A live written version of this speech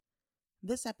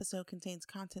This episode contains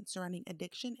content surrounding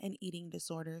addiction and eating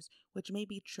disorders, which may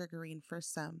be triggering for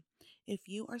some. If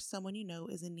you or someone you know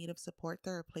is in need of support,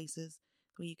 there are places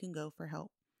where you can go for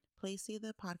help. Please see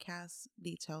the podcast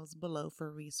details below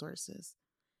for resources.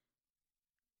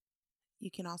 You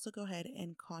can also go ahead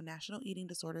and call National Eating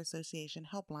Disorder Association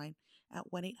helpline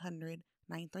at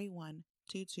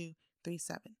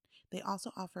 1-800-931-2237. They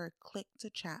also a click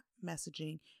to chat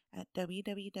messaging at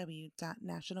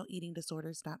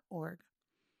www.nationaleatingdisorders.org.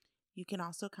 You can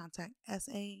also contact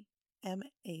SAMHSA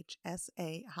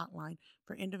hotline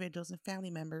for individuals and family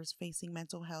members facing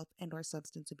mental health and or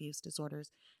substance abuse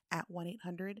disorders at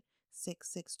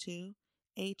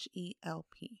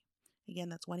 1-800-662-HELP. Again,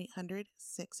 that's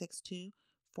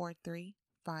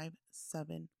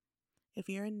 1-800-662-4357. If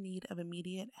you're in need of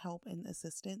immediate help and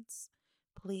assistance,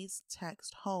 please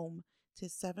text HOME to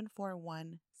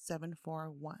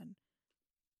 741-741.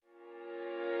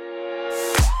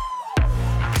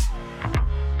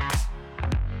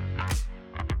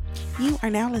 You are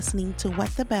now listening to What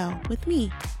the Bell with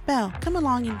me, Belle. Come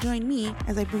along and join me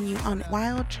as I bring you on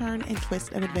wild turn and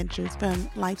twist of adventures from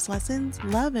life's lessons,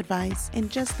 love advice, and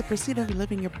just the pursuit of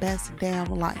living your best damn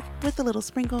life with a little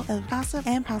sprinkle of gossip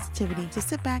and positivity. So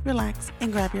sit back, relax,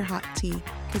 and grab your hot tea,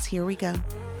 because here we go.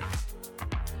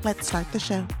 Let's start the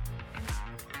show.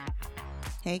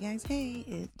 Hey guys, hey,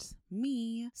 it's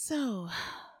me. So,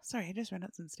 sorry, I just ran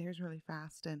up some stairs really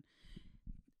fast, and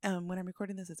when I'm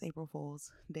recording this, it's April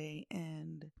Fool's Day,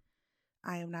 and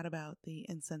I am not about the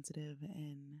insensitive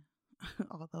and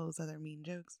all those other mean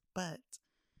jokes, but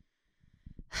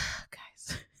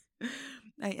guys,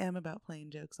 I am about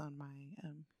playing jokes on my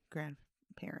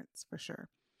grandparents for sure.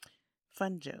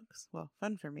 Fun jokes. Well,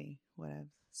 fun for me,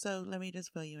 whatever. So let me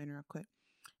just fill you in real quick.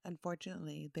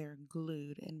 Unfortunately, they're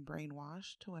glued and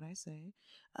brainwashed to what I say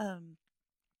on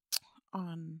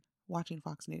watching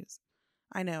Fox News.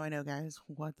 I know, guys.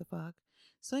 What the fuck?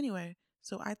 So anyway,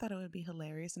 I thought it would be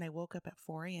hilarious, and I woke up at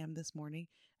 4 a.m. this morning.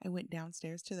 I went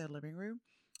downstairs to their living room,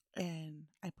 and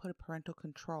I put a parental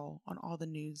control on all the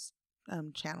news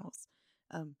channels,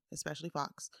 especially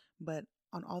Fox, but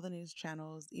on all the news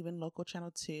channels, even local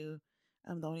channel 2,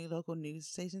 the only local news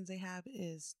stations they have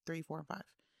is 3, 4, and 5.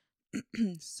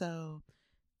 So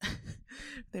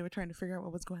they were trying to figure out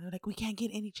what was going on. They're like, we can't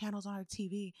get any channels on our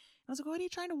TV. I was like, what are you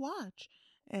trying to watch?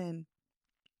 And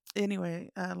anyway,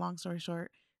 long story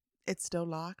short, it's still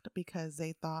locked because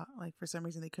they thought, like, for some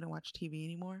reason they couldn't watch TV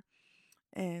anymore.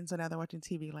 And so now they're watching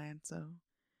TV Land. So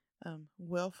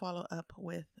we'll follow up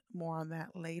with more on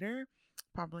that later,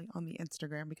 probably on the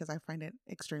Instagram, because I find it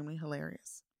extremely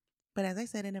hilarious. But as I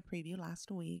said in a preview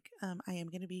last week, I am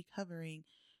going to be covering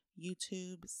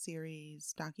YouTube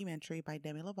series documentary by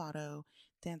Demi Lovato,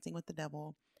 Dancing with the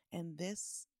Devil. And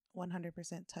this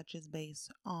 100% touches base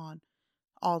on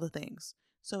all the things.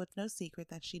 So it's no secret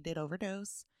that she did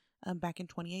overdose back in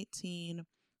 2018.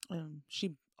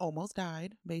 She almost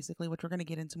died, basically, which we're going to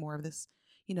get into more of this,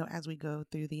 as we go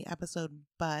through the episode.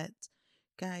 But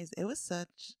guys, it was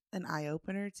such an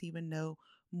eye-opener to even know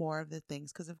more of the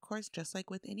things. Because, of course, just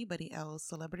like with anybody else,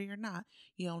 celebrity or not,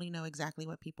 you only know exactly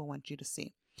what people want you to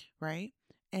see, right?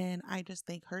 And I just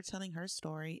think her telling her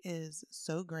story is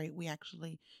so great. We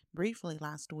actually briefly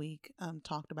last week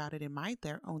talked about it in my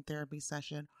own therapy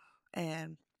session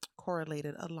and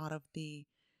correlated a lot of the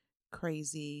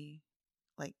crazy,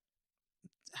 like,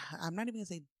 I'm not even going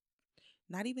to say,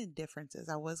 not even differences.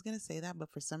 I was going to say that,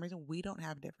 but for some reason we don't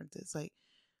have differences. Like,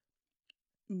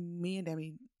 me and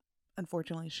Demi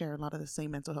unfortunately share a lot of the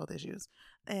same mental health issues,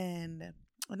 and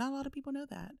not a lot of people know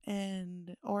that.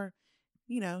 And, or,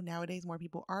 nowadays more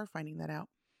people are finding that out.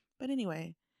 But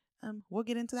anyway, we'll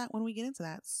get into that when we get into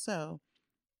that. So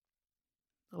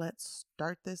let's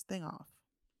start this thing off.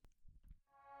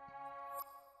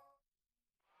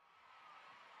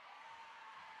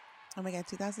 Oh my God,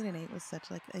 2008 was such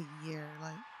like a year.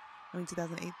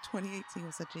 2018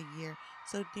 was such a year.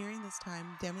 So during this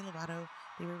time, Demi Lovato,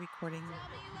 they were recording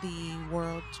the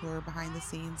world tour behind the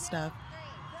scenes stuff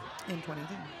in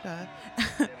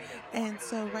 2022. And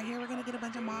so right here, we're going to get a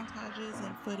bunch of montages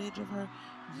and footage of her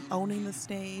owning the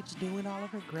stage, doing all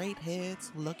of her great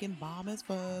hits, looking bomb as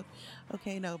fuck.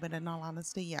 Okay, no, but in all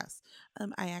honesty, yes.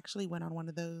 I actually went on one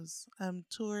of those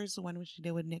tours. The one which she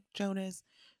did with Nick Jonas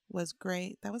was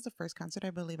great. That was the first concert I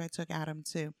believe I took Adam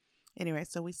to. Anyway,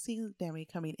 so we see Demi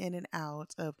coming in and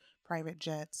out of private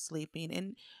jets, sleeping.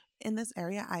 And in this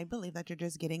area, I believe that you're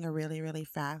just getting a really, really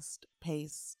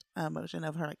fast-paced motion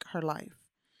of her life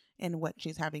and what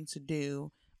she's having to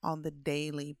do on the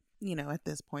daily, at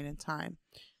this point in time.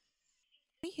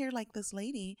 We hear like this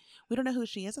lady, we don't know who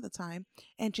she is at the time,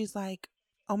 and she's like,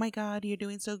 oh my God, you're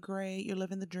doing so great. You're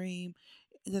living the dream.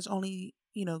 There's only,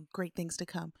 great things to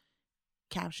come.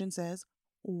 Caption says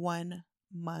 1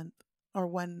 month or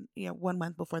 1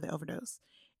 month before the overdose.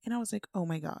 And I was like, oh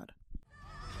my God.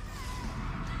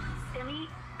 Demi,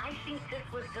 I think this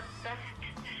was the best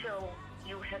show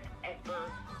you have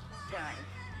ever done.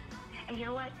 And you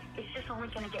know what? It's just only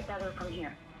going to get better from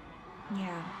here.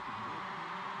 Yeah.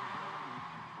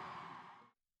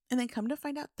 And then come to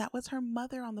find out that was her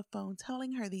mother on the phone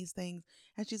telling her these things,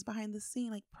 and she's behind the scene,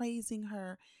 like praising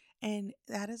her. And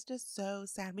that is just so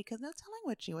sad because no telling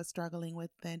what she was struggling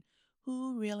with then.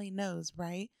 Who really knows,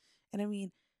 right? And I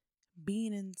mean,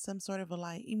 being in some sort of a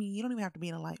light, you don't even have to be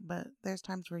in a light, but there's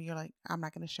times where you're like, I'm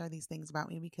not going to share these things about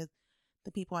me because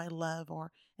the people I love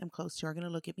or am close to are going to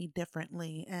look at me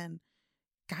differently. And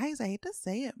guys, I hate to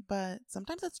say it, but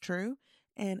sometimes it's true.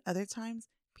 And other times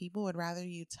people would rather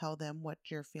you tell them what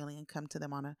you're feeling and come to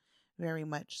them on a very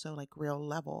much so like real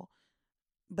level.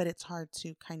 But it's hard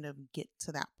to kind of get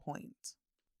to that point.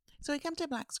 So we come to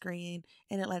black screen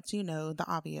and it lets you know the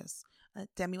obvious.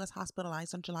 Demi was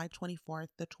hospitalized on July 24th.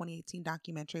 The 2018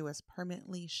 documentary was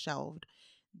permanently shelved.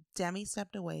 Demi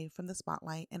stepped away from the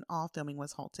spotlight and all filming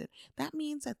was halted. That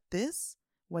means that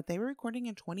what they were recording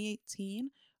in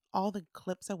 2018, all the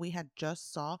clips that we had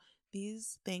just saw,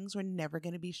 these things were never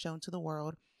going to be shown to the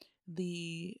world.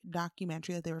 The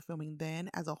documentary that they were filming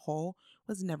then as a whole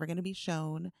was never going to be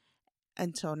shown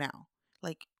until now.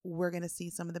 Like, we're going to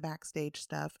see some of the backstage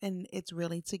stuff, and it's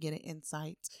really to get an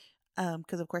insight.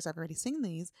 Because of course I've already seen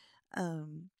these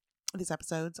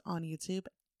episodes on YouTube.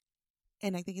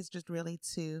 And I think it's just really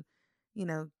to,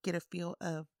 get a feel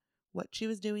of what she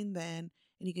was doing then.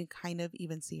 And you can kind of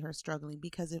even see her struggling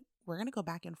because if we're going to go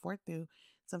back and forth through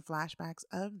some flashbacks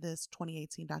of this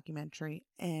 2018 documentary.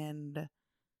 And,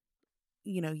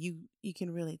 you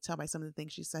can really tell by some of the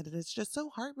things she said. It's just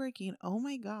so heartbreaking. Oh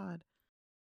my God.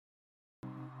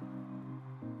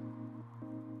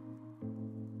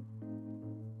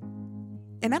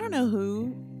 And I don't know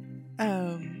who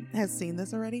has seen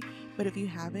this already, but if you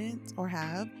haven't or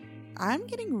have, I'm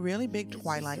getting really big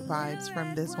Twilight vibes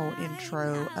from this whole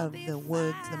intro of the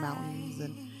woods, the mountains,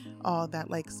 and all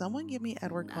that. Like, someone give me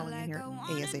Edward Cullen in here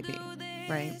ASAP,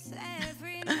 right?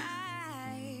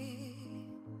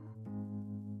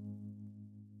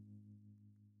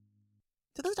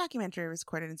 So this documentary was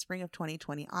recorded in spring of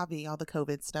 2020. Obviously, all the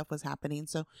COVID stuff was happening,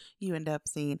 so you end up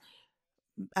seeing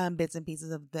bits and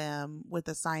pieces of them with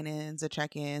the sign-ins, the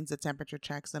check-ins, the temperature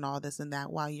checks, and all this and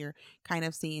that, while you're kind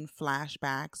of seeing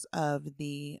flashbacks of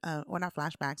the, well, not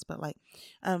flashbacks, but like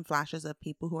flashes of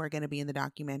people who are going to be in the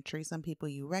documentary. Some people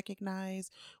you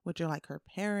recognize, which are like her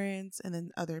parents, and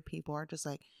then other people are just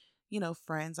like,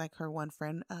 friends, like her one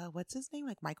friend, what's his name?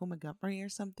 Like Michael Montgomery or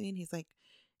something. He's like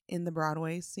in the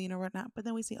Broadway scene or whatnot. But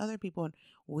then we see other people and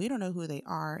we don't know who they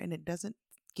are, and it doesn't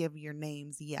give your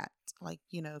names yet. Like,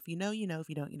 if you know, if you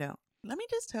don't, you don't. Let me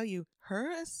just tell you,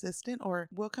 her assistant, or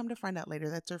we'll come to find out later,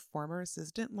 that's her former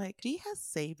assistant, like, she has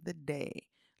saved the day.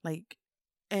 Like,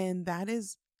 and that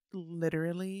is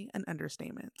literally an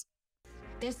understatement.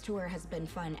 This tour has been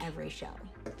fun every show.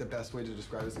 The best way to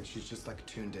describe it is like she's just like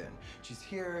tuned in. She's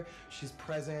here, she's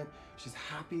present, she's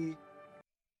happy.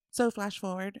 So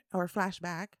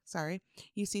flashback,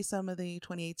 you see some of the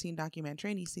 2018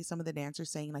 documentary and you see some of the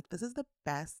dancers saying like, this is the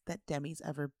best that Demi's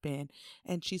ever been.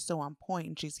 And she's so on point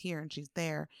and she's here and she's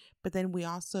there. But then we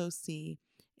also see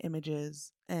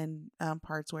images and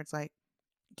parts where it's like,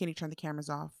 can you turn the cameras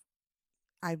off?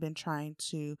 I've been trying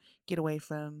to get away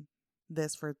from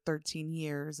this for 13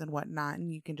 years and whatnot.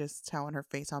 And you can just tell in her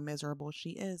face how miserable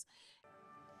she is.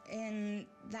 In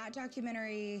that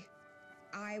documentary,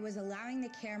 I was allowing the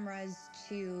cameras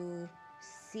to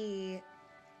see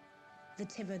the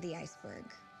tip of the iceberg.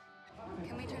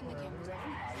 Can we turn the cameras off?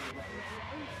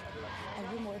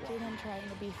 I've been working on trying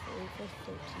to be free for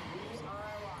 13 years.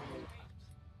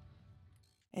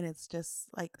 And it's just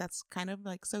like, that's kind of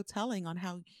like so telling on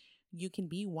how you can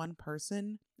be one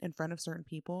person in front of certain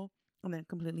people and then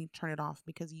completely turn it off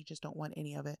because you just don't want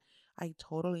any of it. I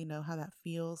totally know how that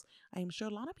feels. I'm sure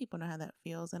a lot of people know how that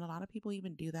feels. And a lot of people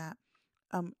even do that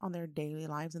on their daily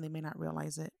lives, and they may not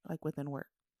realize it, like within work.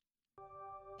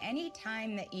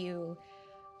 Anytime that you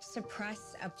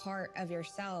suppress a part of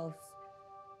yourself,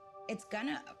 it's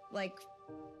gonna like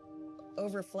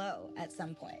overflow at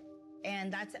some point.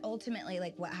 And that's ultimately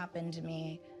like what happened to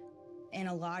me in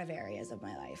a lot of areas of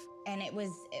my life. And it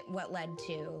was what led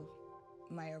to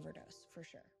my overdose, for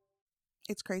sure.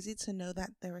 It's crazy to know that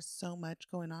there was so much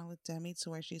going on with Demi to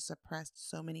where she suppressed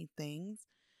so many things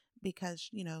because,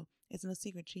 it's no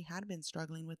secret she had been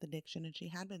struggling with addiction and she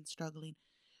had been struggling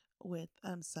with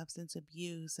substance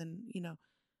abuse. And,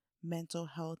 mental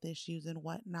health issues and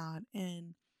whatnot.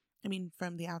 And I mean,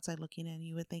 from the outside looking in,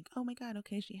 you would think, oh my God,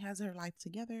 okay, she has her life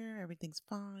together, everything's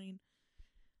fine.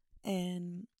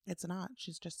 And it's not.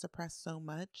 She's just suppressed so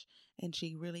much, and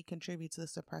she really contributes to the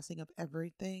suppressing of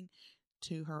everything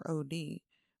to her OD,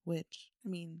 which, I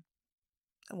mean,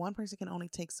 one person can only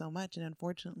take so much. And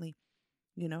unfortunately,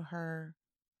 her,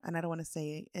 and I don't want to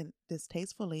say it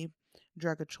distastefully,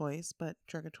 drug of choice, but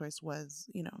drug of choice was,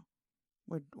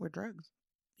 were drugs.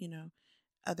 You know,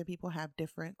 other people have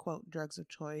different, quote, drugs of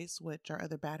choice, which are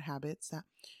other bad habits that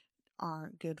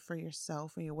aren't good for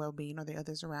yourself or your well being or the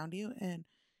others around you. And,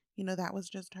 that was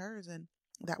just hers. And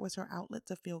that was her outlet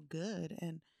to feel good.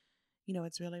 And,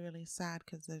 it's really, really sad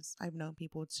because I've known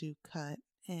people to cut,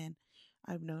 and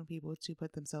I've known people to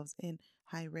put themselves in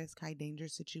high risk, high danger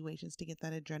situations to get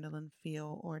that adrenaline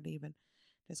feel or to even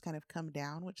just kind of come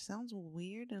down, which sounds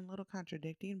weird and a little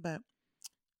contradicting, but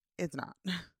it's not.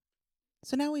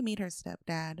 So now we meet her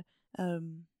stepdad,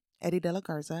 Eddie De La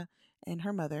Garza, and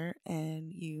her mother,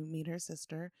 and you meet her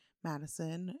sister,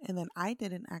 Madison. And then I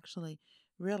didn't actually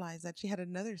realize that she had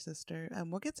another sister.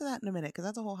 We'll get to that in a minute because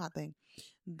that's a whole hot thing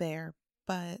there.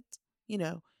 But,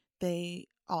 they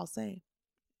all say,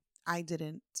 I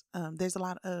didn't. There's a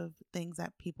lot of things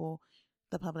that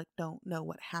the public don't know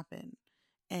what happened.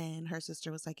 And her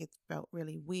sister was like, it felt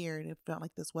really weird. It felt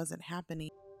like this wasn't happening.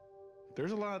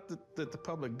 There's a lot that the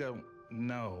public don't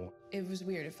know. It was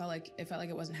weird. It felt like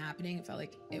it wasn't happening. It felt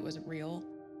like it wasn't real.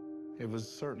 It was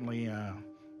certainly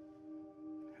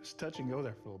it's touch and go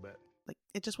there for a little bit. Like,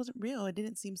 it just wasn't real. It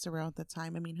didn't seem surreal at the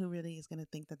time. I mean, who really is going to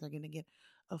think that they're going to get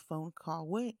a phone call,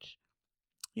 which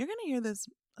you're going to hear this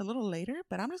a little later,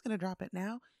 but I'm just going to drop it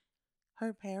now.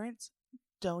 Her parents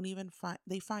don't even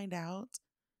find out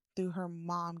through her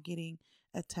mom getting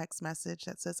a text message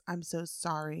that says, I'm so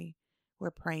sorry.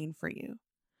 We're praying for you.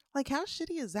 Like, how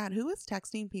shitty is that? Who is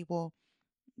texting people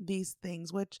these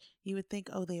things, which you would think,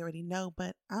 oh, they already know,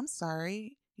 but I'm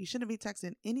sorry. You shouldn't be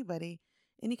texting anybody,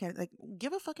 any kind of, like,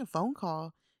 give a fucking phone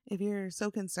call if you're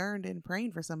so concerned and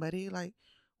praying for somebody. Like,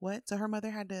 what? So her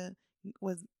mother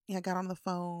got on the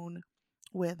phone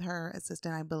with her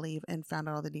assistant, I believe, and found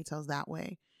out all the details that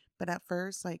way. But at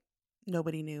first, like,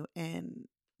 nobody knew, and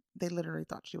they literally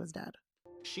thought she was dead.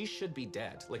 She should be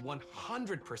dead, like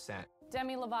 100%.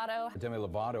 Demi Lovato. Demi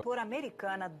Lovato. Por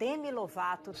americana, Demi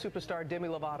Lovato. Superstar Demi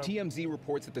Lovato. TMZ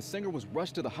reports that the singer was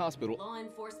rushed to the hospital. Law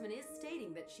enforcement is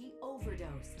stating that she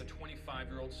overdosed. The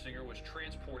 25-year-old singer was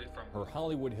transported from her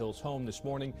Hollywood Hills home this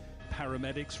morning.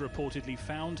 Paramedics reportedly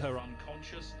found her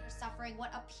unconscious, suffering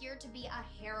what appeared to be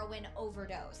a heroin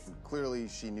overdose. Clearly,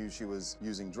 she knew she was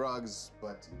using drugs,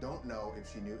 but don't know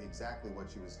if she knew exactly what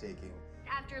she was taking.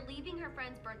 After leaving her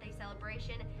friend's birthday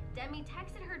celebration, Demi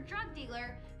texted her drug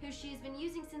dealer, who she's been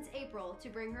using since April, to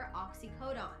bring her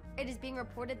oxycodone. It is being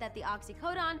reported that the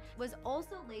oxycodone was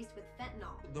also laced with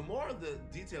fentanyl. The more the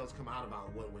details come out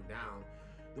about what went down,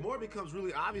 the more it becomes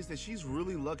really obvious that she's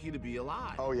really lucky to be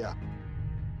alive. Oh, yeah.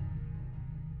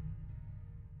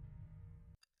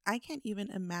 I can't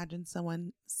even imagine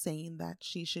someone saying that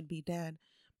she should be dead,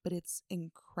 but it's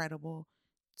incredible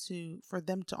for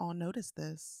them to all notice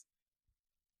this.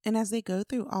 And as they go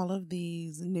through all of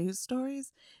these news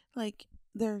stories, like,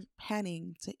 they're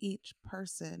panning to each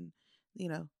person,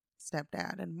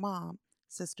 stepdad and mom,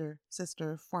 sister,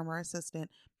 former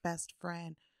assistant, best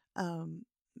friend,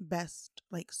 best,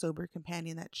 like, sober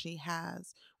companion that she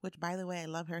has, which, by the way, I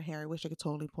love her hair. I wish I could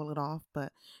totally pull it off,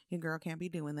 but your girl can't be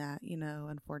doing that.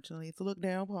 Unfortunately, it's looked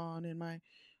down upon in my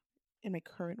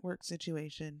current work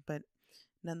situation, but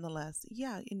nonetheless,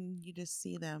 yeah. And you just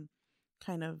see them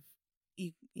kind of,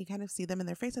 you kind of see them in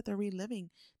their face that they're reliving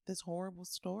this horrible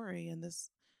story and this,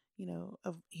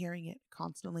 of hearing it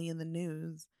constantly in the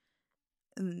news.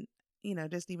 And,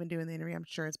 just even doing the interview, I'm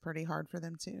sure it's pretty hard for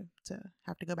them to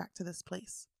have to go back to this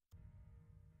place.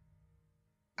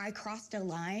 I crossed a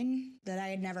line that I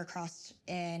had never crossed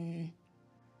in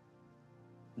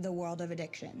the world of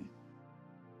addiction.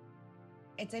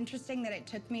 It's interesting that it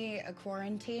took me a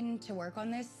quarantine to work on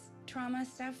this trauma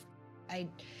stuff. I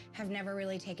have never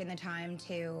really taken the time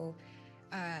to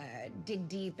dig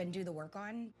deep and do the work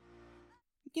on.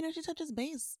 She touches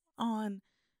base on,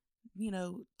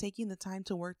 taking the time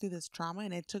to work through this trauma,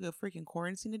 and it took a freaking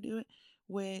quarantine to do it,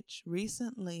 which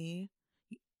recently,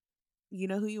 you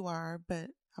know who you are, but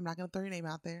I'm not going to throw your name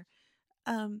out there,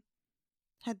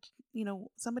 had,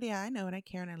 somebody I know and I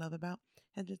care and I love about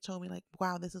had just told me, like,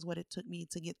 wow, this is what it took me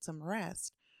to get some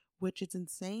rest, which is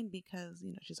insane because,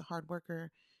 she's a hard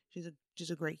worker. She's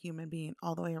a great human being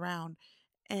all the way around.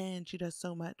 And she does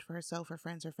so much for herself, her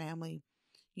friends, her family.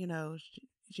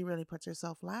 She really puts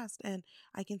herself last. And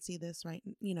I can see this right,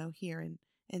 here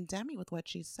And Demi, with what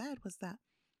she said, was that,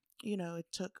 it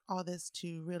took all this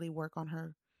to really work on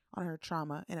her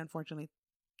trauma, and unfortunately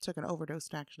took an overdose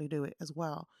to actually do it as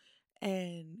well.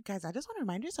 And guys, I just want to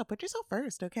remind yourself, put yourself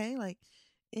first, okay? Like,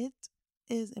 it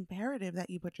is imperative that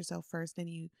you put yourself first,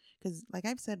 and because like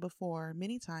I've said before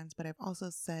many times, but I've also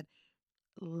said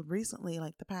recently,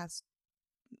 like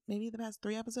maybe the past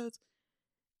 3 episodes,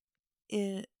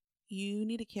 you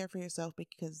need to care for yourself,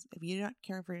 because if you're not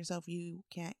caring for yourself, you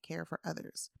can't care for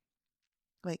others.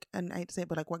 Like, and I hate to say it,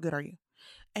 but like, what good are you?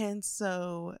 And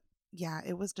so, yeah,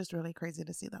 it was just really crazy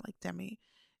to see that, like, Demi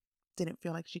didn't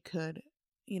feel like she could,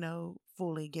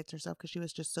 fully get herself because she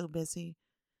was just so busy.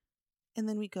 And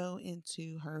then we go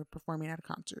into her performing at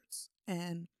concerts.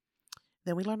 And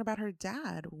then we learn about her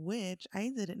dad, which I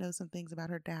didn't know some things about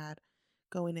her dad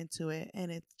going into it.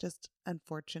 And it's just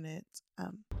unfortunate.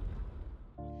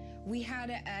 We had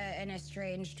an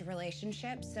estranged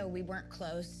relationship, so we weren't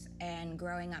close. And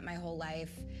growing up my whole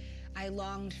life, I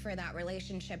longed for that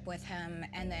relationship with him,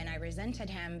 and then I resented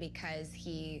him because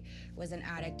he was an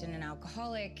addict and an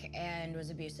alcoholic and was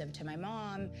abusive to my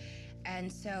mom. And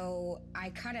so I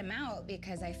cut him out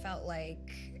because I felt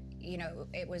like,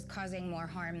 it was causing more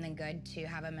harm than good to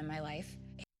have him in my life.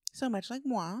 So much like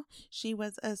moi, she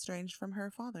was estranged from her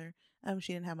father.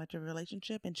 She didn't have much of a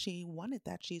relationship, and she wanted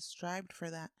that. She strived for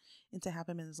that and to have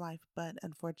him in his life. But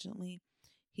unfortunately,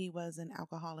 he was an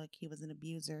alcoholic. He was an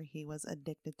abuser. He was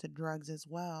addicted to drugs as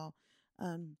well.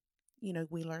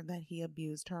 We learned that he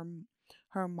abused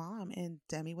her mom, and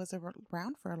Demi was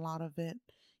around for a lot of it,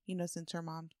 since her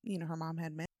mom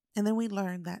had met. And then we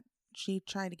learned that she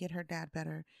tried to get her dad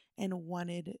better and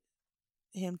wanted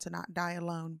him to not die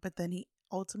alone, but then he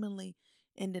ultimately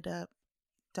ended up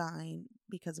dying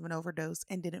because of an overdose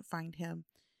and didn't find him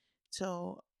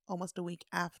till almost a week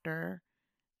after,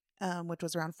 which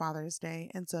was around Father's Day.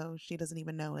 And so she doesn't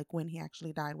even know like when he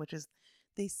actually died, which is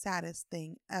the saddest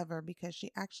thing ever, because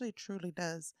she actually truly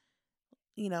does,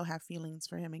 have feelings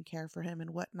for him and care for him and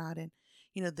whatnot. And,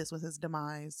 this was his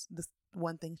demise. This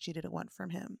one thing she didn't want from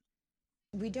him.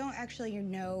 We don't actually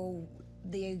know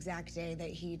the exact day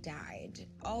that he died.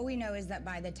 All we know is that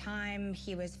by the time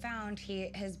he was found,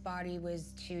 his body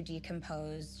was too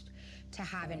decomposed to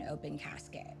have an open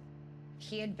casket.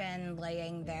 He had been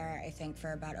laying there, I think,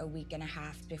 for about a week and a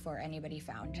half before anybody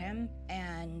found him.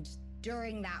 And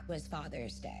during that was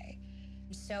Father's Day.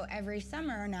 So every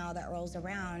summer now that rolls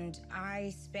around,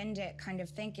 I spend it kind of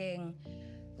thinking,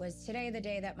 was today the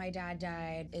day that my dad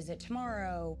died? Is it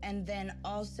tomorrow? And then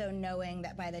also knowing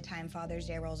that by the time Father's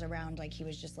Day rolls around, like he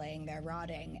was just laying there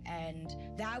rotting. And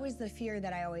that was the fear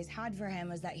that I always had for him,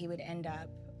 was that he would end up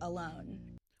alone.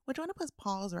 Which I want to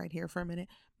pause right here for a minute,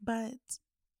 but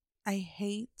I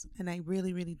hate, and I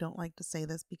really, really don't like to say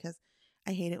this, because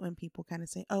I hate it when people kind of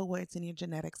say, oh, well, it's in your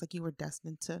genetics, like you were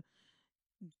destined to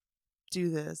do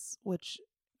this, which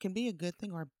can be a good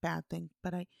thing or a bad thing.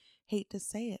 But I hate to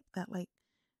say it, that like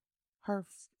her,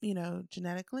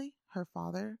 genetically, her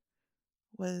father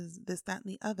was this, that,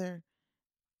 and the other,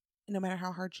 no matter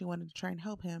how hard she wanted to try and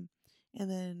help him. And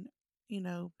then,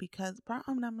 because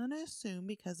I'm going to assume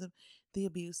because of the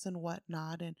abuse and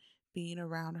whatnot and being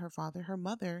around her father, her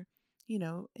mother,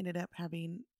 ended up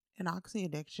having an oxy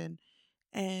addiction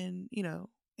and,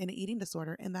 an eating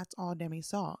disorder. And that's all Demi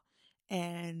saw.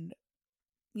 And,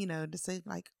 to say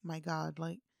like, my God,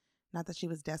 like, not that she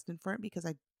was destined for it, because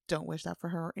I don't wish that for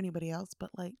her or anybody else, but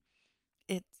like,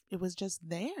 it was just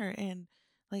there. And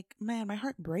like, man, my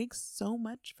heart breaks so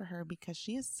much for her, because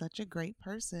she is such a great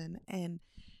person and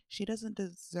she doesn't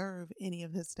deserve any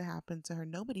of this to happen to her.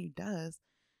 Nobody does.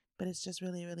 But it's just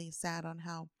really, really sad on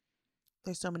how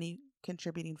there's so many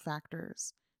contributing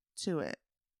factors to it.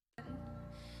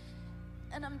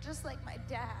 And I'm just like my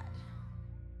dad.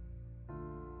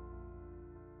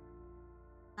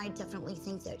 I definitely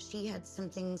think that she had some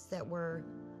things that were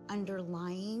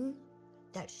underlying,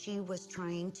 that she was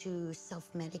trying to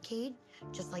self-medicate,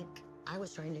 just like I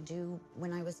was trying to do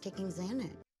when I was taking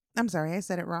Xanax. I'm sorry, I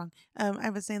said it wrong. I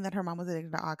was saying that her mom was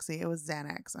addicted to Oxy. It was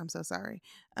Xanax. I'm so sorry.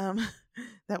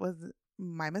 That was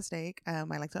my mistake. I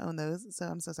like to own those, so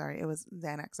I'm so sorry. It was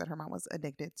Xanax that her mom was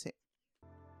addicted to.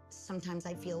 Sometimes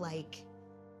I feel like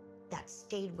that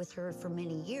stayed with her for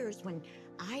many years, when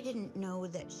I didn't know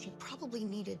that she probably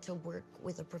needed to work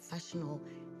with a professional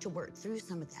to work through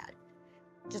some of that.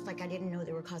 Just like I didn't know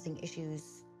they were causing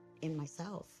issues in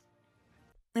myself.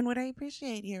 And what I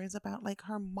appreciate here is about like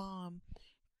her mom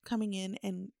coming in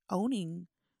and owning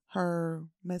her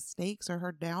mistakes or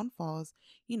her downfalls,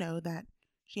 that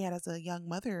she had as a young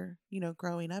mother,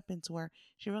 growing up, into where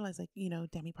she realized like,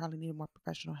 Demi probably needed more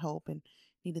professional help and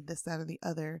needed this, that, or the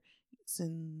other. So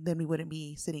then we wouldn't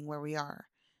be sitting where we are.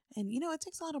 And, it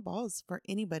takes a lot of balls for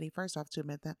anybody, first off, to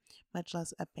admit that, much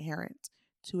less a parent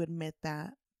to admit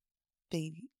that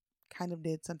they kind of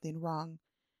did something wrong,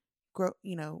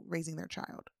 raising their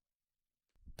child.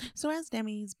 So as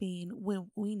Demi's been,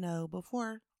 we know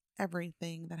before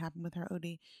everything that happened with her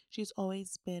OD, she's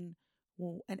always been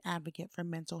an advocate for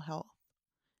mental health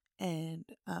and,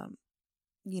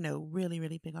 really,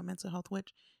 really big on mental health,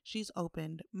 which she's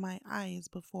opened my eyes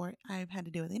before I've had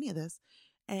to deal with any of this.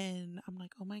 And I'm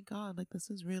like, oh my God, like this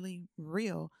is really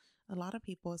real. A lot of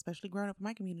people, especially growing up in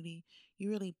my community,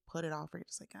 you really put it off or you're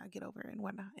just like, get over it and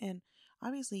whatnot. And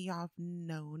obviously y'all have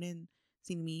known and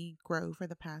seen me grow for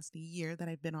the past year that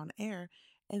I've been on air,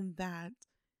 and that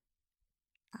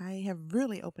I have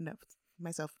really opened up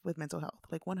myself with mental health,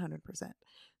 like 100%.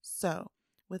 So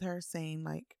with her saying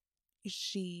like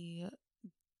she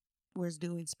was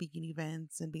doing speaking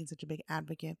events and being such a big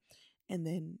advocate, and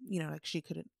then, like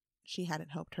she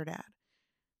hadn't helped her dad.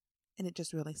 And it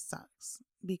just really sucks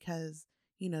because,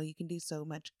 you can do so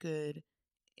much good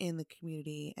in the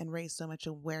community and raise so much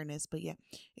awareness, but yet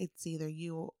it's either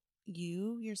you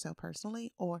yourself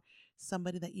personally or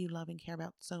somebody that you love and care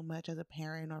about so much as a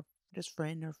parent or just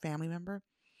friend or family member,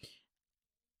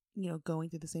 going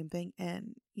through the same thing,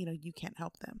 and you can't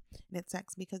help them. And it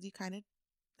sucks because you kind of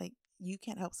like, you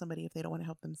can't help somebody if they don't want to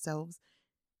help themselves.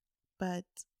 But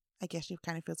I guess she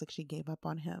kind of feels like she gave up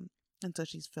on him, and so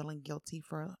she's feeling guilty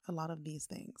for a lot of these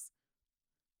things,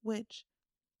 which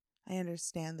I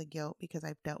understand the guilt because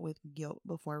I've dealt with guilt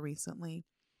before recently.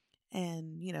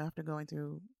 And, after going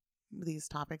through these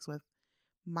topics with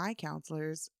my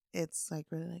counselors, it's like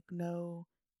really like, no,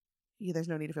 there's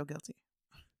no need to feel guilty.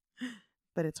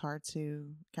 But it's hard to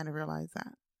kind of realize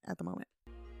that at the moment.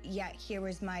 Yet here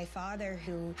was my father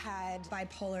who had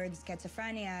bipolar and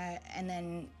schizophrenia, and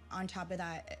then on top of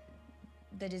that,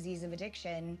 the disease of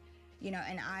addiction,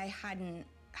 and I hadn't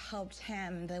helped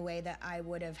him the way that I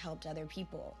would have helped other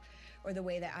people or the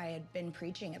way that I had been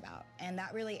preaching about. And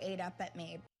that really ate up at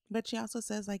me. But she also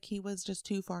says like he was just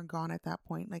too far gone at that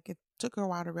point. Like it took her a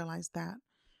while to realize that.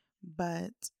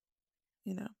 But,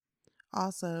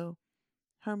 also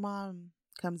her mom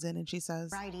comes in and she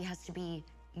says, sobriety has to be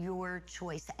your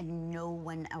choice and no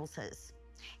one else's.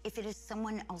 If it is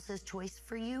someone else's choice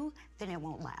for you, then it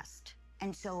won't last.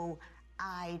 And so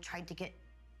I tried to get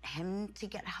him to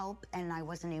get help, and I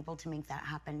wasn't able to make that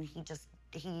happen.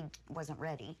 He wasn't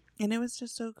ready. And it was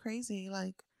just so crazy.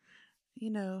 Like,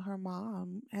 her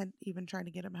mom had even tried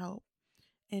to get him help,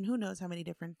 and who knows how many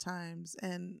different times.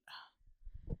 And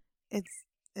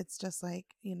it's just like,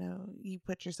 you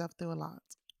put yourself through a lot.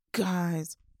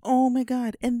 Guys, oh my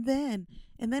God. And then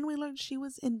we learned she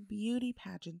was in beauty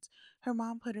pageants. Her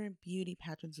mom put her in beauty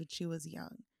pageants when she was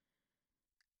young.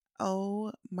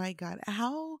 Oh my God.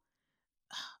 How?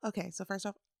 Okay, so first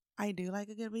off, I do like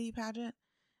a good beauty pageant.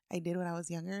 I did when I was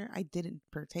younger. I didn't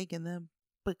partake in them,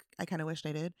 but I kind of wished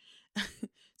I did.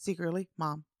 Secretly,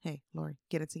 Mom, hey, Lori,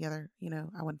 get it together.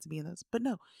 I wanted to be in those. But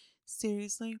no,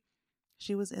 seriously,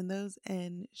 she was in those,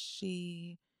 and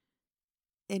she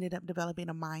ended up developing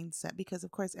a mindset because,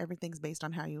 of course, everything's based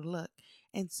on how you look.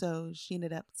 And so she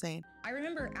ended up saying, I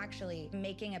remember actually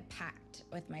making a pact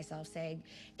with myself saying,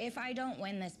 if I don't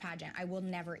win this pageant, I will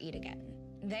never eat again.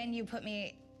 Then you put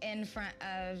me in front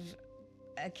of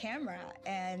a camera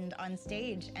and on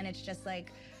stage, and it's just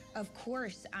like, of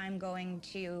course I'm going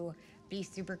to be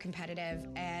super competitive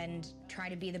and try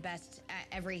to be the best at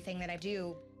everything that I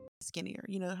do. Skinnier,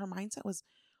 her mindset was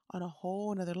on a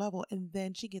whole another level. And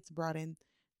then she gets brought in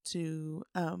to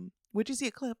which you see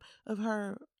a clip of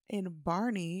her in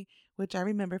Barney, which I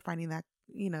remember finding that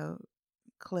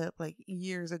clip like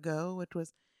years ago, which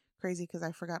was crazy because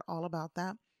I forgot all about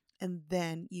that. And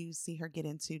then you see her get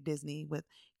into Disney with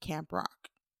Camp Rock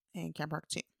and Camp Rock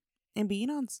 2. And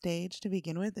being on stage to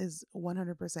begin with is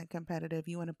 100% competitive.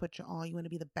 You want to put your all, you want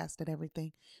to be the best at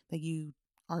everything that you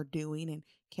are doing and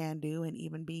can do, and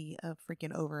even be a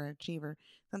freaking overachiever.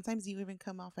 Sometimes you even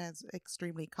come off as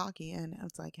extremely cocky, and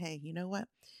it's like, hey, you know what?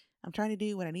 I'm trying to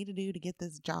do what I need to do to get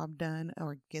this job done,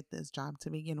 or get this job to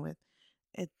begin with.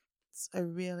 It's a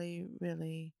really,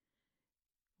 really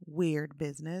weird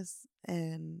business,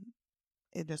 and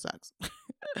it just sucks.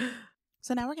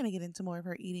 So now we're going to get into more of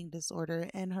her eating disorder,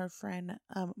 and her friend,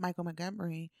 Michael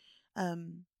Montgomery,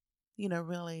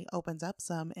 really opens up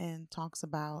some and talks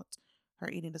about her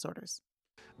eating disorders.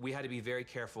 We had to be very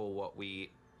careful what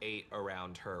we ate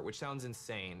around her, which sounds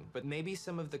insane, but maybe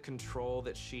some of the control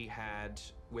that she had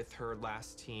with her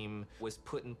last team was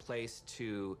put in place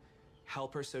to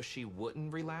help her so she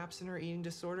wouldn't relapse in her eating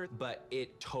disorder, but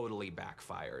it totally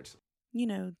backfired.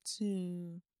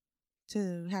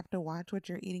 To have to watch what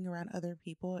you're eating around other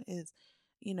people is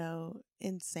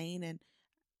insane. And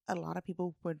a lot of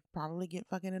people would probably get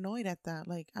fucking annoyed at that.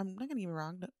 Like, I'm not gonna get me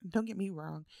wrong. Don't get me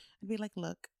wrong. I'd be like,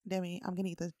 look, Demi, I'm gonna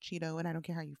eat the Cheeto and I don't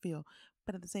care how you feel.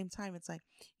 But at the same time, it's like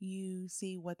you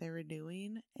see what they were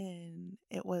doing and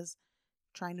it was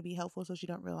trying to be helpful so she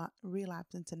don't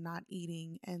relapse into not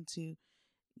eating and to,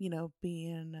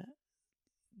 being,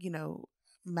 you know,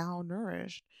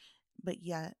 malnourished. But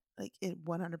yet, like, it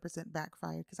 100%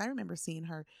 backfired because I remember seeing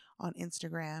her on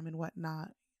Instagram and whatnot.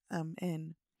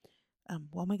 And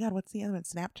oh my God, what's the other one?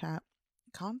 Snapchat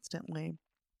constantly.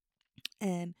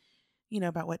 And,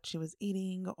 about what she was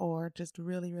eating or just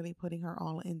really, really putting her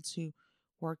all into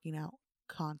working out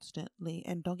constantly.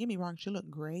 And don't get me wrong, she looked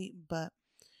great,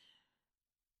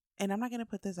 and I'm not going to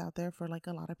put this out there for like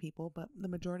a lot of people, but the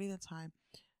majority of the time,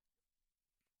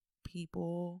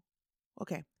 people,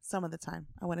 okay, some of the time,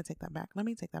 I want to take that back. Let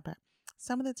me take that back.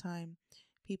 Some of the time,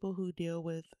 people who deal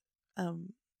with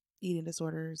eating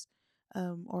disorders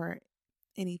or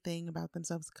anything about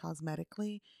themselves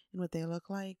cosmetically and what they look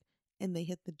like, and they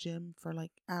hit the gym for like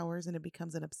hours and it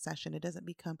becomes an obsession. It doesn't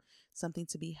become something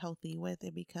to be healthy with,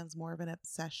 it becomes more of an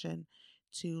obsession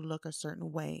to look a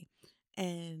certain way.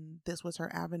 And this was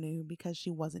her avenue because she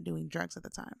wasn't doing drugs at the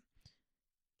time.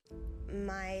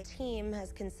 My team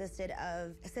has consisted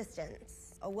of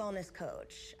assistants, a wellness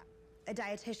coach, a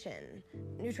dietitian,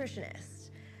 nutritionist,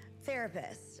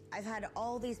 therapist. I've had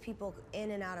all these people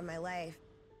in and out of my life.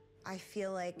 I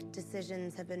feel like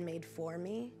decisions have been made for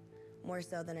me more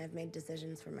so than I've made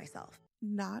decisions for myself.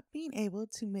 Not being able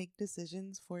to make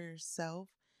decisions for yourself,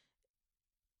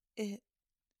 I'm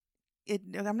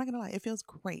not gonna lie, it feels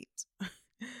great.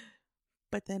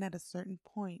 But then at a certain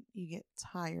point, you get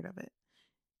tired of it.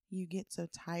 You get so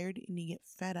tired and you get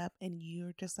fed up and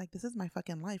you're just like, this is my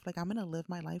fucking life. Like, I'm gonna live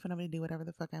my life and I'm gonna do whatever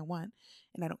the fuck I want.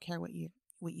 And I don't care what you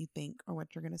think or what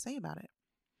you're gonna say about it.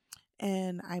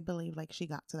 And I believe like she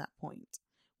got to that point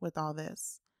with all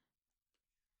this.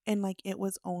 And like it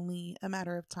was only a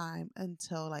matter of time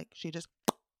until like she just,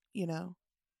 you know.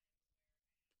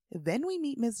 Then we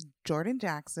meet Miss Jordan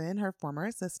Jackson, her former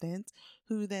assistant,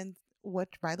 who then,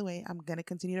 which by the way, I'm going to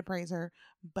continue to praise her,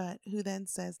 but who then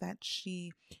says that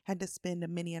she had to spend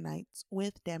many a nights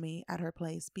with Demi at her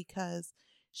place because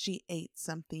she ate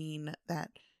something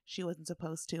that she wasn't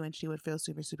supposed to and she would feel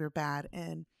super, super bad.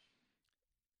 And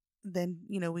then,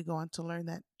 we go on to learn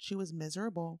that she was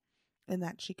miserable and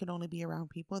that she could only be around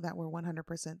people that were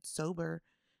 100% sober,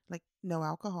 like no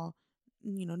alcohol,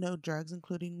 no drugs,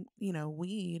 including,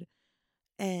 weed.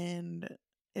 And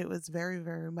it was very,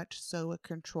 very much so a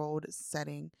controlled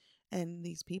setting. And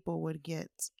these people would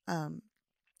get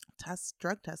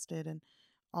drug tested and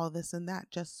all this and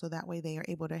that just so that way they are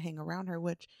able to hang around her,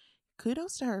 which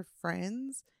kudos to her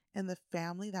friends and the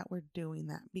family that were doing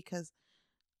that. Because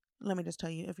let me just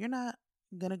tell you, if you're not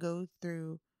going to go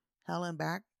through hell and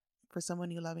back for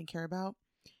someone you love and care about,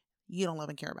 you don't love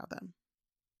and care about them.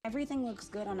 Everything looks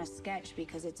good on a sketch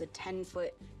because it's a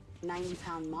 10-foot,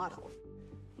 90-pound model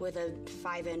with a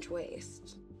 5-inch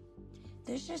waist.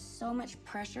 There's just so much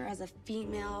pressure as a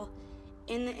female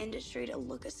in the industry to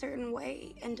look a certain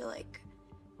way and to like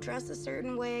dress a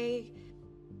certain way.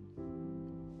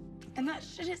 And that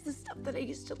shit is the stuff that I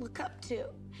used to look up to.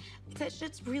 That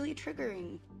shit's really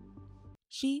triggering.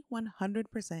 She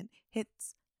 100%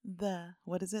 hits the,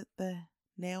 what is it? The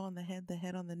nail on the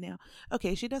head on the nail.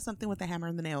 Okay, she does something with the hammer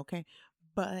and the nail, okay?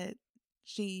 But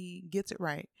she gets it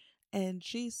right. And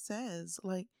she says,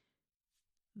 like,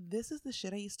 this is the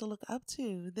shit I used to look up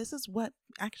to. This is what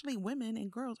actually women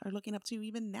and girls are looking up to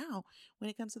even now when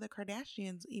it comes to the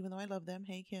Kardashians, even though I love them.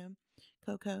 Hey, Kim,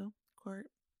 Coco, Court,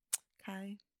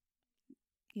 Kai,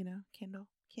 Kendall,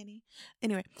 Kenny.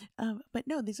 Anyway, but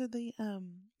no, these are the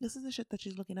this is the shit that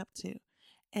she's looking up to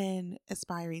and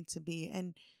aspiring to be.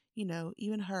 And,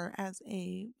 even her as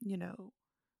a,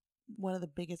 one of the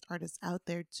biggest artists out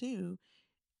there too,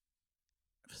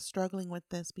 struggling with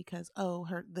this because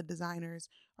the designers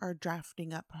are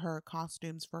drafting up her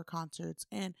costumes for concerts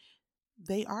and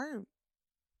they are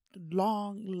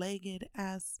long-legged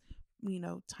as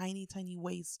tiny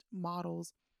waist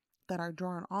models that are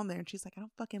drawn on there. And she's like, I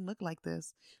don't fucking look like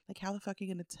this. Like, how the fuck are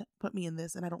you gonna put me in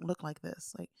this and I don't look like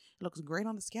this? Like, it looks great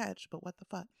on the sketch, but what the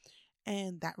fuck?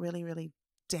 And that really, really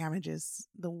damages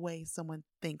the way someone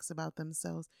thinks about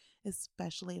themselves,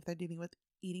 especially if they're dealing with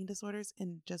eating disorders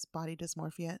and just body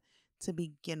dysmorphia to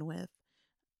begin with.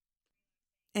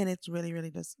 And it's really,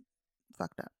 really just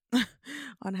fucked up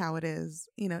on how it is,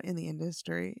 in the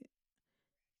industry.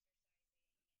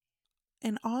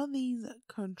 And all these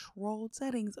controlled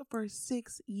settings for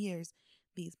 6 years.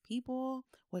 These people,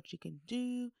 what you can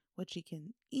do, what you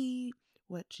can eat,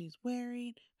 what she's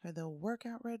wearing, the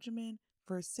workout regimen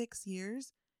for 6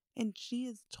 years. And she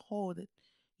is told that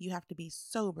you have to be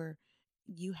sober.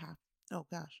 You have, oh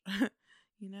gosh,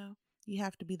 you know, you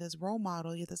have to be this role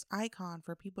model. You're this icon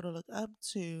for people to look up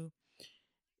to.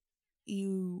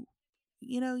 People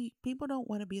don't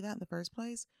want to be that in the first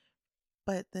place.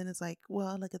 But then it's like,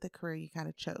 well, look at the career you kind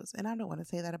of chose. And I don't want to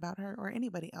say that about her or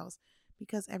anybody else,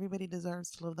 because everybody deserves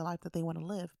to live the life that they want to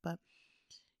live. But,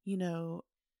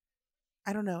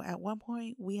 I don't know. At one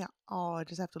point, we all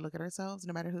just have to look at ourselves,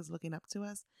 no matter who's looking up to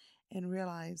us, and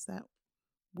realize that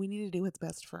we need to do what's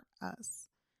best for us.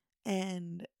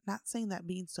 And not saying that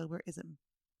being sober isn't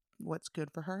what's good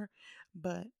for her,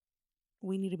 but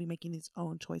we need to be making these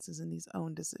own choices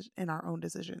and our own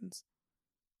decisions,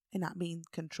 and not being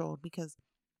controlled, because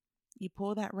you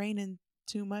pull that rein in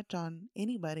too much on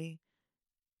anybody,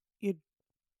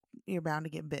 you're bound to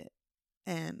get bit.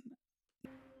 And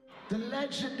the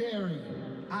legendary,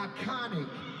 iconic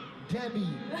Debbie,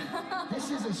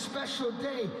 this is a special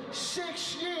day.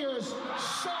 6 years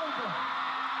sober.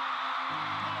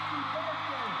 Happy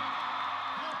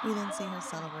birthday. We then see her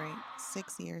celebrate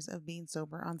 6 years of being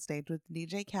sober on stage with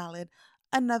DJ Khaled,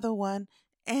 another one.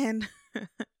 And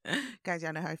guys,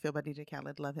 y'all know how I feel about DJ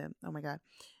Khaled. Love him. Oh my God.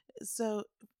 So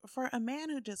for a man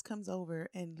who just comes over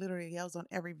and literally yells on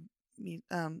every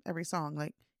song,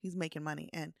 like he's making money,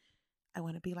 and I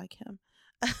want to be like him.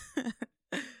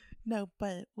 No,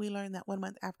 but we learned that 1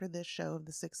 month after this show of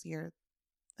the 6-year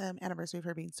anniversary of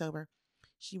her being sober,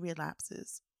 she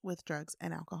relapses with drugs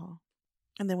and alcohol.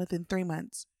 And then within 3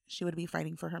 months, she would be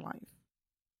fighting for her life.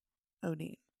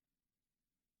 OD.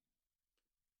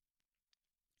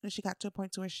 And she got to a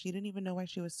point to where she didn't even know why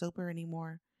she was sober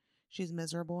anymore. She's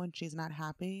miserable and she's not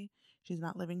happy. She's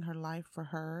not living her life for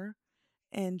her.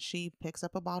 And she picks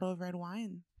up a bottle of red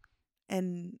wine.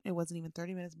 And it wasn't even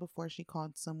 30 minutes before she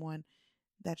called someone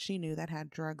that she knew that had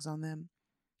drugs on them.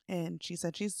 And she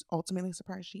said she's ultimately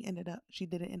surprised she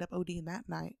didn't end up ODing that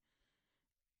night.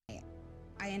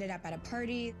 I ended up at a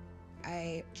party.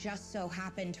 I just so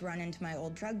happened to run into my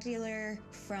old drug dealer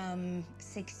from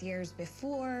 6 years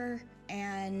before.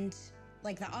 And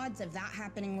like the odds of that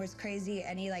happening was crazy.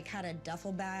 And he like had a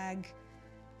duffel bag,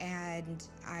 and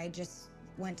I just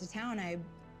went to town. I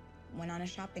went on a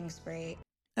shopping spree.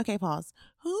 Okay, pause.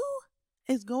 Who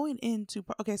is going into,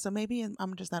 okay, so maybe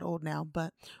I'm just that old now,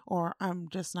 or I'm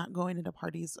just not going into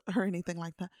parties or anything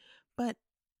like that. But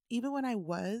even when I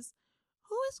was,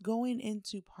 who is going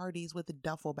into parties with a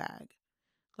duffel bag?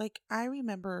 Like, I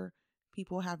remember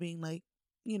people having like,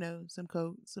 some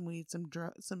coke, some weed, some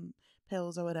drugs, some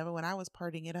pills or whatever when I was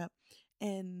partying it up.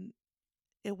 And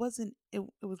it wasn't, it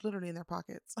was literally in their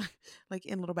pockets, like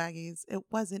in little baggies. It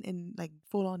wasn't in like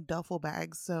full on duffel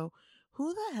bags. So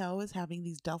who the hell is having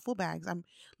these duffel bags? I'm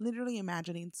literally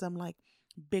imagining some like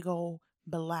big old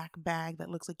black bag that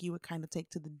looks like you would kind of take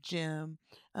to the gym.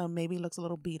 Maybe looks a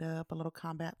little beat up, a little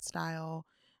combat style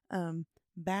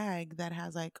bag that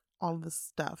has like all of the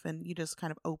stuff, and you just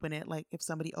kind of open it like if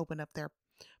somebody opened up their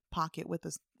pocket with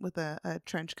a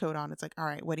trench coat on. It's like, all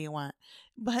right, what do you want?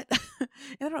 But and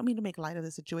I don't mean to make light of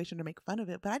the situation or make fun of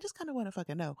it, but I just kind of want to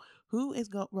fucking know who is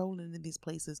rolling in these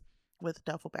places with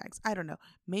duffel bags. I don't know.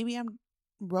 Maybe I'm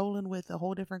rolling with a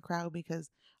whole different crowd, because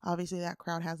obviously that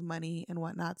crowd has money and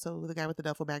whatnot. So the guy with the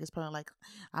duffel bag is probably like,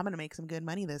 I'm gonna make some good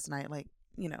money this night. Like,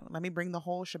 let me bring the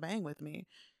whole shebang with me.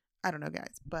 I don't know,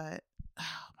 guys, but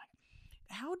oh my,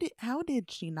 how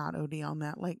did she not OD on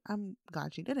that? Like, I'm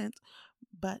glad she didn't,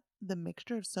 but the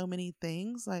mixture of so many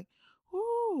things, like,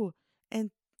 ooh, and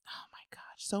oh my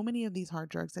gosh, so many of these hard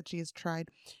drugs that she has tried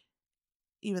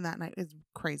even that night is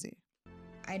crazy.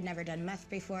 I'd never done meth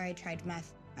before. I tried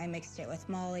meth. I mixed it with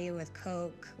Molly, with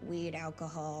Coke, weed,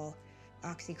 alcohol,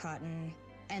 Oxycontin,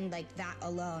 and like that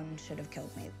alone should have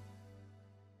killed me.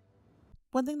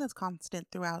 One thing that's constant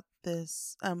throughout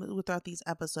these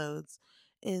episodes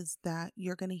is that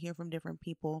you're going to hear from different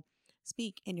people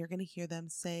speak, and you're going to hear them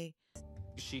say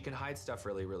she can hide stuff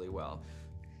really, really well.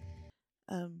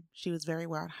 She was very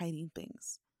well at hiding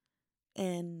things.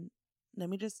 And let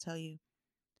me just tell you,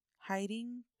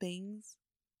 hiding things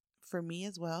for me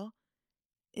as well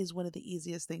is one of the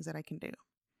easiest things that I can do.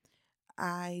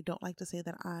 I don't like to say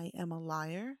that I am a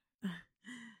liar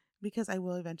because I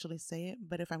will eventually say it.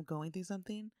 But if I'm going through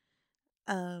something,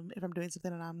 if I'm doing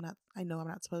something and I know I'm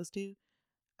not supposed to,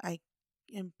 I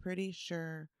am pretty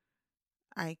sure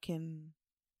I can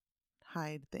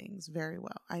hide things very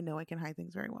well. I know I can hide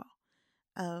things very well.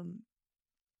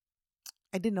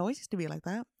 I didn't always used to be like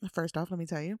that. First off, let me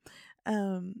tell you.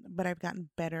 But I've gotten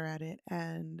better at it,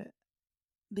 and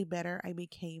the better I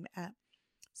became at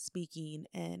speaking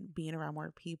and being around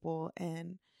more people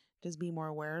and just be more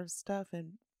aware of stuff.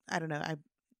 And I don't know,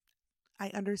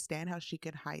 I understand how she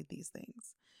could hide these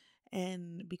things,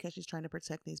 and because she's trying to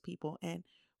protect these people. And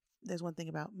there's one thing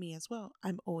about me as well.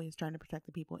 I'm always trying to protect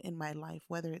the people in my life,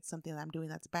 whether it's something that I'm doing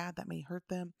that's bad that may hurt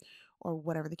them or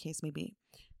whatever the case may be.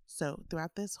 So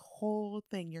throughout this whole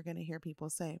thing, you're going to hear people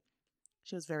say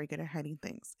she was very good at hiding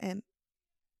things. And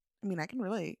I mean, I can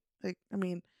relate. Like, I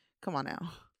mean, come on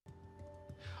now.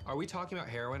 Are we talking about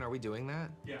heroin? Are we doing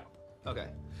that? Yeah. Okay.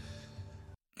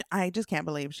 I just can't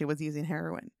believe she was using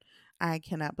heroin. I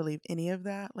cannot believe any of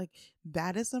that. Like,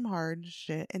 that is some hard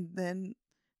shit. And then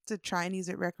to try and use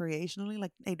it recreationally,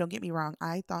 like, hey, don't get me wrong.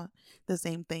 I thought the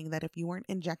same thing, that if you weren't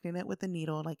injecting it with a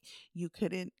needle, like, you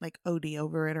couldn't like OD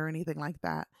over it or anything like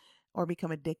that, or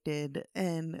become addicted.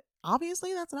 And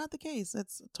obviously that's not the case.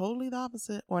 It's totally the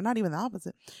opposite, or not even the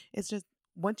opposite. It's just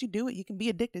once you do it, you can be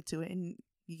addicted to it and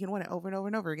you can want it over and over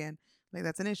and over again. Like,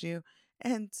 that's an issue.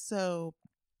 And so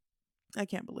I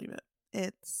can't believe it.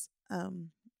 It's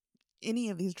any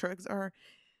of these drugs are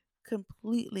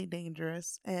completely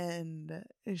dangerous and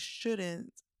it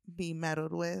shouldn't be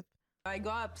meddled with. I go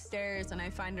upstairs and I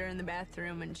find her in the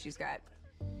bathroom and she's got,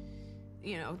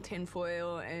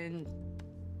 tinfoil and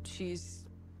she's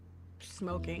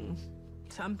smoking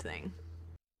something.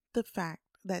 The fact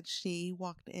that she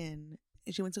walked in,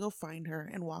 she went to go find her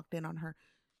and walked in on her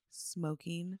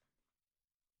smoking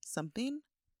something,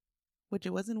 which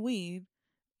it wasn't weed,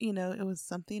 it was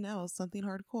something else, something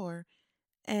hardcore.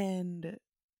 And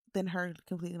then her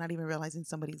completely not even realizing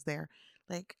somebody's there.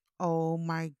 Like, oh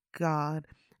my God.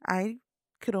 I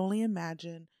could only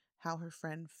imagine how her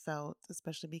friend felt,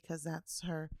 especially because that's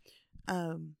her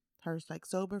like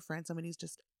sober friend, somebody who's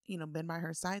just, been by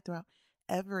her side throughout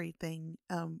everything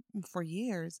for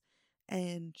years.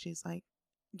 And she's like,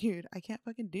 dude, I can't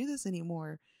fucking do this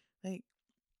anymore. Like,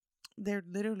 they're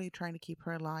literally trying to keep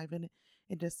her alive, and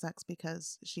it just sucks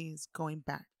because she's going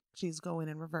back. She's going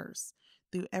in reverse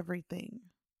through everything.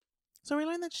 So we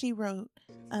learned that she wrote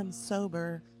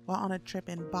Sober while on a trip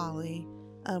in Bali,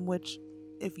 which,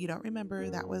 if you don't remember,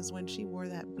 that was when she wore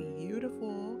that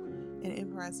beautiful and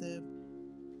impressive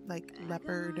like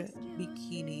leopard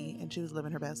bikini, and she was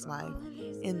living her best life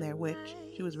in there, which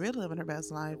she was really living her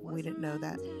best life. We didn't know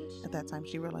that at that time.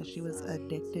 She realized she was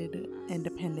addicted and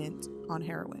dependent on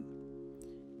heroin.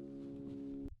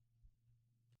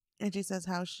 And she says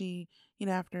how she,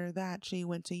 after that, she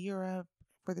went to Europe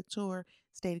for the tour,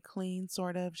 stayed clean,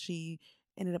 sort of. She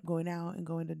ended up going out and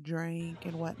going to drink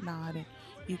and whatnot. And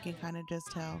you can kind of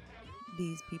just tell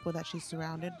these people that she's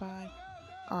surrounded by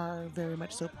are very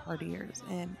much so partiers,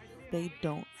 and they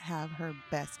don't have her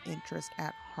best interest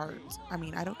at heart. I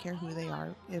mean, I don't care who they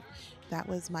are. If that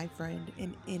was my friend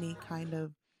in any kind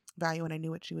of value and I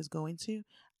knew what she was going through,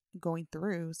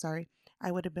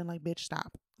 I would have been like, bitch,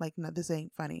 stop. Like, no, this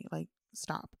ain't funny. Like,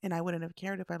 stop. And I wouldn't have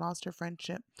cared if I lost her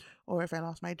friendship or if I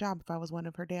lost my job, if I was one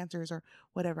of her dancers or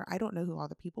whatever. I don't know who all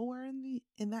the people were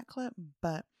in that clip,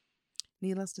 but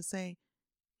needless to say,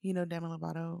 Demi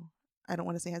Lovato, I don't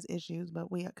want to say has issues, but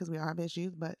because we all have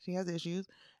issues, but she has issues.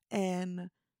 And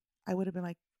I would have been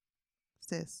like,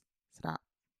 sis, stop.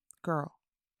 Girl,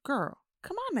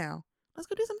 come on now. Let's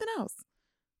go do something else.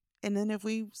 And then if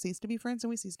we cease to be friends, then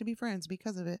we cease to be friends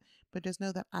because of it. But just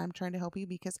know that I'm trying to help you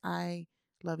because I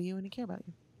love you and I care about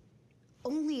you.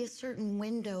 Only a certain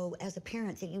window as a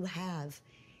parent that you have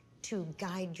to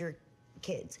guide your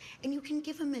kids. And you can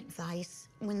give them advice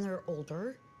when they're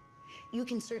older. You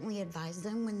can certainly advise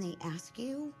them when they ask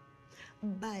you.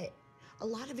 But a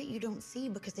lot of it you don't see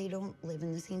because they don't live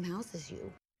in the same house as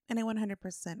you. And I 100%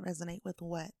 resonate with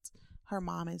what her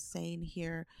mom is saying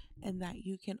here, and that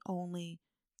you can only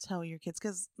tell your kids.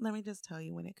 Because let me just tell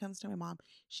you, when it comes to my mom,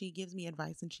 she gives me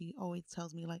advice and she always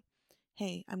tells me like,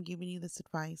 hey, I'm giving you this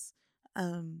advice,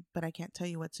 but I can't tell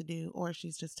you what to do. Or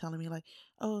she's just telling me like,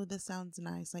 oh, this sounds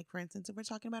nice. Like, for instance, if we're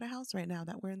talking about a house right now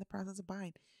that we're in the process of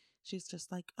buying, she's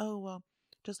just like, oh, well,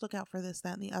 just look out for this,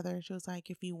 that, and the other. She was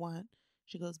like, if you want,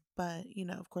 she goes, but,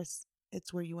 of course,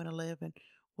 it's where you want to live and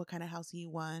what kind of house you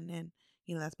want. And,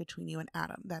 that's between you and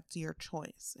Adam. That's your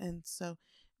choice. And so,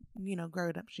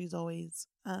 growing up, she's always,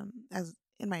 as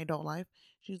in my adult life,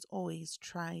 she's always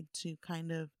tried to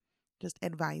kind of just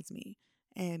advise me.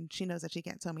 And she knows that she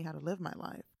can't tell me how to live my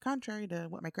life, contrary to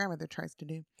what my grandmother tries to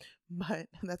do. But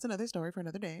that's another story for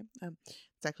another day.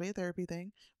 It's actually a therapy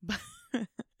thing.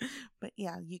 But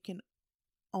yeah, you can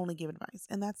only give advice.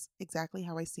 And that's exactly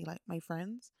how I see like my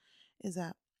friends, is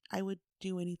that I would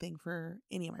do anything for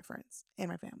any of my friends and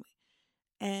my family.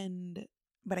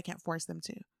 But I can't force them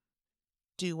to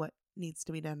do what needs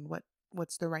to be done,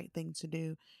 what's the right thing to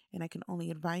do. And I can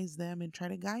only advise them and try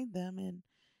to guide them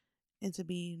into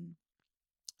being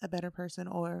a better person,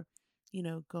 or,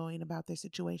 going about their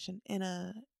situation in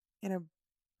a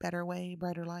better way,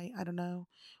 brighter light. I don't know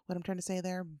what I'm trying to say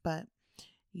there, but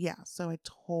yeah, so I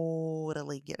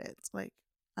totally get it. Like,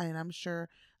 and I'm sure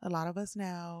a lot of us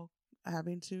now,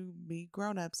 having to be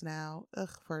grown-ups now,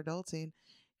 for adulting,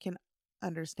 can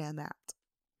understand that.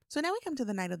 So now we come to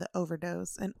the night of the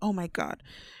overdose, and oh my God,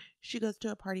 she goes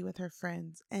to a party with her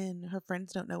friends, and her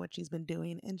friends don't know what she's been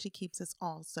doing, and she keeps this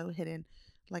all so hidden.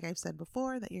 Like I've said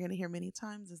before, that you're going to hear many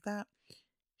times, is that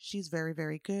she's very,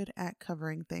 very good at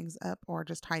covering things up or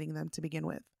just hiding them to begin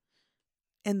with.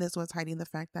 And this was hiding the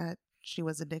fact that she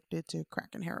was addicted to crack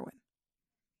and heroin.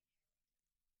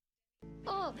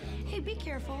 Oh, hey, be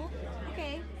careful.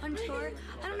 Okay, unsure.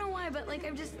 I don't know why, but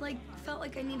I've just felt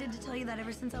like I needed to tell you that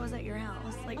ever since I was at your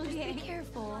house. Just be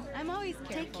careful. I'm always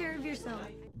careful. Take care of yourself.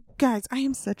 Guys, I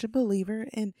am such a believer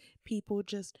in people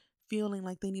just feeling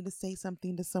like they need to say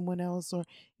something to someone else, or,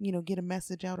 get a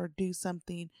message out or do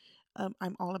something.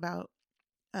 I'm all about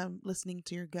listening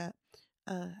to your gut,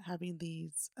 having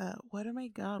these, what are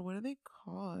they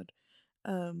called?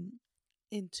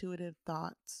 Intuitive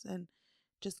thoughts, and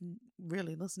just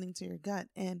really listening to your gut.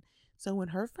 And so when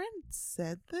her friend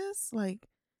said this,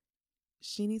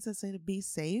 she needs to say to be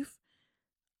safe,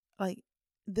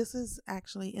 this is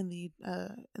actually in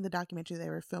the documentary they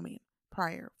were filming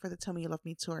prior for the Tell Me You Love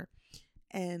Me tour.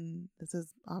 And this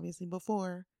is obviously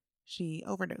before she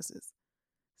overdoses.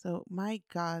 So my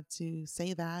God, to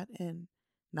say that and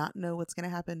not know what's going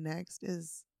to happen next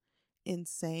is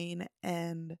insane.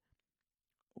 And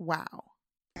wow.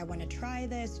 I want to try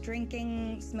this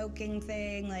drinking, smoking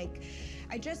thing.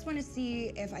 I just want to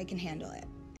see if I can handle it.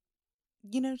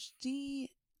 She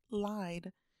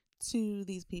lied to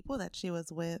these people that she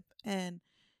was with, and,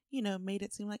 made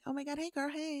it seem like, oh my God, hey girl,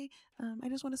 hey, I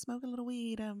just want to smoke a little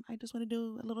weed. I just want to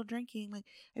do a little drinking.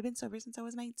 I've been sober since I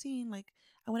was 19.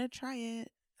 I want to try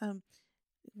it.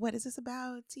 What is this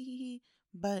about? Tee.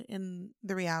 But in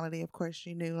the reality, of course,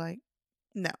 she knew,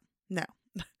 no.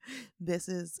 This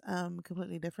is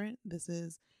completely different. This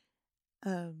is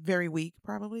very weak,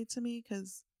 probably, to me,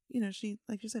 because she,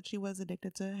 like you said, she was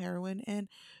addicted to heroin and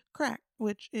crack,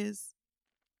 which is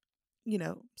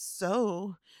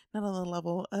so not on the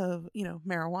level of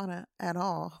marijuana at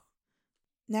all.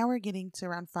 Now we're getting to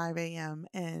around 5 a.m.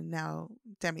 and now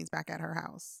Demi's back at her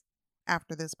house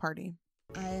after this party.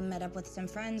 I met up with some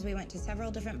friends. We went to several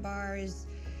different bars.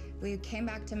 We came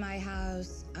back to my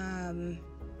house.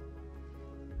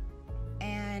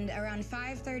 And around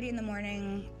 5:30 in the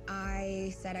morning,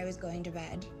 I said I was going to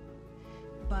bed.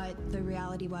 But the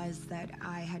reality was that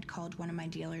I had called one of my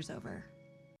dealers over.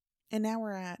 And now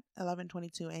we're at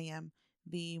 11:22 a.m.,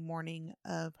 the morning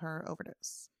of her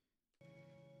overdose.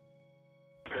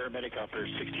 Paramedic out there,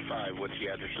 65. What's the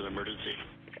address of the emergency?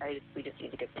 We just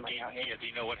need to get somebody out here. Yeah, do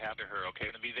you know what happened to her? Okay,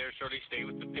 I'm going to be there shortly. Stay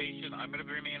with the patient. I'm going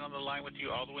to remain on the line with you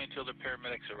all the way until the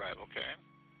paramedics arrive, okay?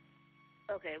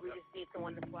 Okay, we just need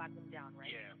someone to flag them down,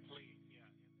 right? Yeah, please.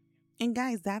 Yeah. And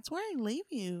guys, that's where I leave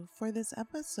you for this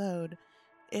episode.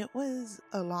 It was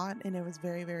a lot, and it was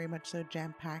very, very much so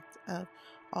jam-packed of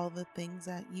all the things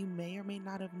that you may or may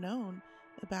not have known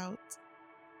about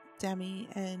Demi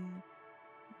and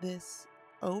this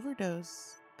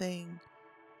overdose thing.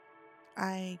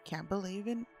 I can't believe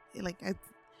in,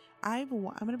 I'm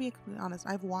going to be completely honest.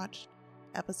 I've watched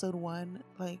episode 1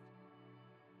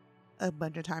 a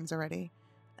bunch of times already,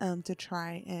 to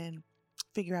try and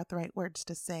figure out the right words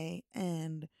to say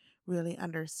and really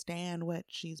understand what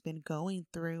she's been going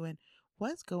through and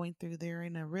was going through there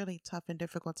in a really tough and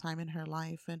difficult time in her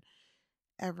life. And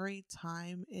every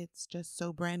time it's just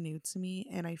so brand new to me,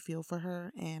 and I feel for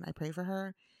her and I pray for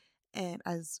her. And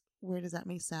as weird as that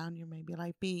may sound, you may be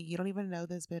like, B, you don't even know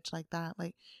this bitch like that.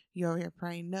 You're over here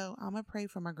praying. No, I'm going to pray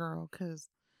for my girl, because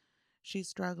she's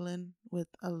struggling with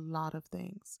a lot of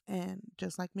things. And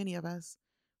just like many of us,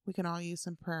 we can all use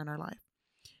some prayer in our life.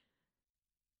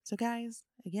 So guys,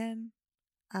 again,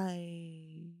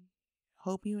 I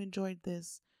hope you enjoyed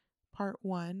this part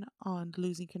 1 on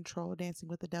Losing Control, Dancing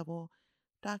with the Devil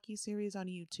docu-series on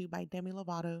YouTube by Demi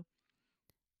Lovato.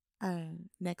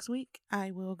 Next week,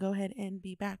 I will go ahead and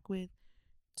be back with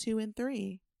 2 and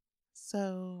 3.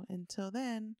 So until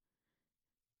then,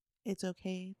 it's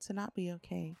okay to not be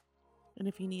okay. And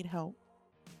if you need help,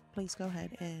 please go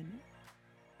ahead and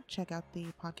check out the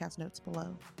podcast notes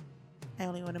below. I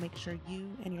only want to make sure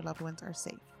you and your loved ones are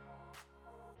safe.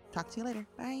 Talk to you later.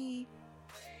 Bye.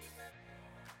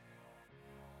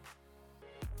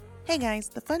 Hey guys,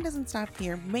 the fun doesn't stop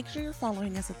here. Make sure you're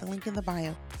following us at the link in the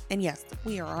bio. And yes,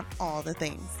 we are on all the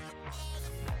things.